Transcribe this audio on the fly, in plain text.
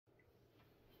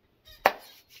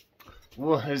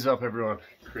What is up, everyone?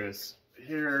 Chris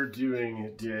here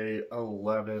doing day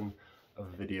 11 of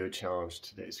a video challenge.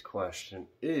 Today's question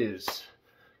is,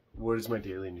 what does my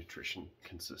daily nutrition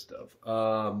consist of?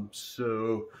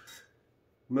 So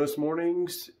most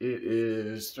mornings it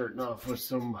is starting off with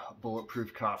some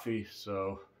bulletproof coffee,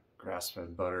 so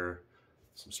grass-fed butter,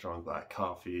 some strong black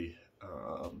coffee,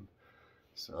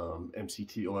 some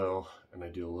MCT oil, and I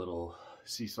do a little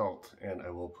sea salt, and I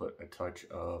will put a touch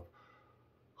of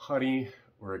honey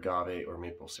or agave or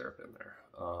maple syrup in there.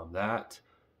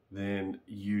 Then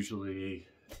usually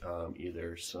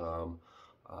either some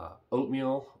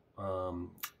oatmeal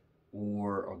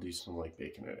or I'll do some like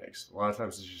bacon and eggs. A lot of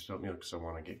times it's just oatmeal because I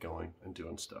want to get going and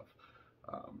doing stuff.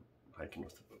 Hiking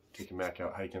with, taking Mac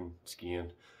out hiking,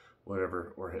 skiing,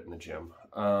 whatever, or hitting the gym.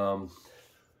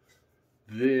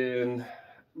 Then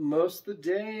most of the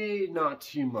day, not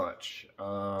too much.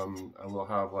 I will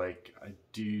have, like, I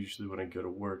do usually when I go to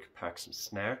work pack some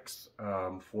snacks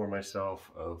for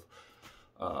myself of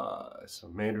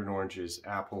some mandarin oranges,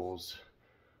 apples,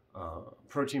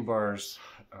 protein bars,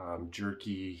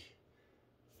 jerky,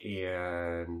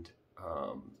 and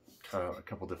kind of a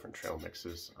couple different trail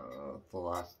mixes.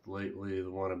 Lately,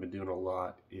 the one I've been doing a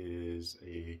lot is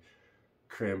a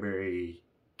cranberry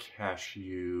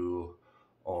cashew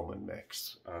almond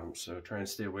mix. So trying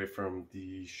to stay away from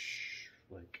the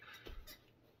like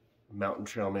mountain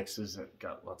trail mixes that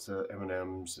got lots of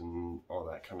M&Ms and all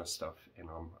that kind of stuff in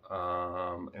them.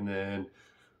 And then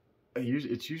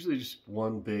it's usually just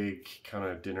one big kind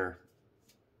of dinner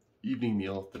evening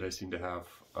meal that I seem to have.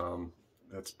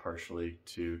 That's partially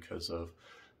too because of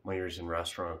my years in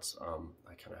restaurants.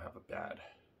 I kind of have a bad,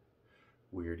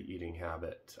 weird eating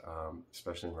habit,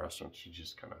 especially in restaurants. You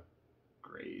just kind of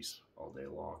graze all day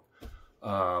long.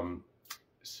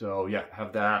 So yeah,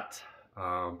 have that,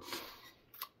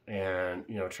 and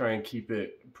try and keep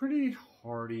it pretty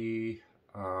hearty,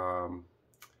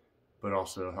 but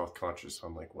also health conscious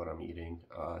on like what I'm eating.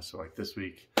 So like this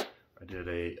week I did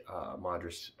a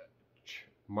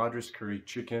Madras curry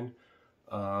chicken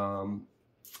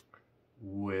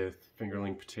with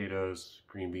fingerling potatoes,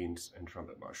 green beans, and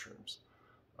trumpet mushrooms.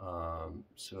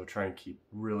 So try and keep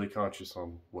really conscious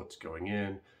on what's going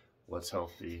in, what's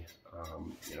healthy.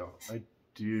 I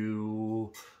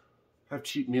do have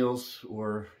cheat meals,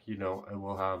 or I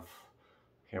will have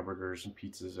hamburgers and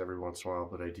pizzas every once in a while,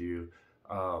 but I do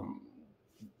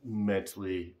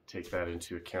mentally take that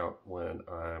into account when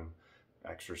I'm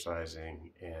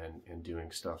exercising and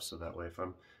doing stuff, so that way if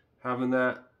I'm having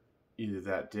that either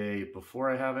that day before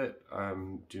I have it,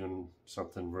 I'm doing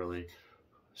something really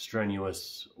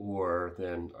strenuous, or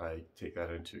then I take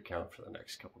that into account for the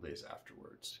next couple days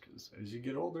afterwards, because as you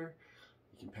get older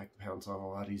you can pack the pounds on a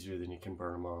lot easier than you can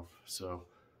burn them off. So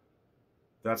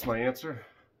that's my answer.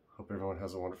 Hope everyone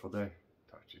has a wonderful day.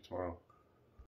 Talk to you tomorrow.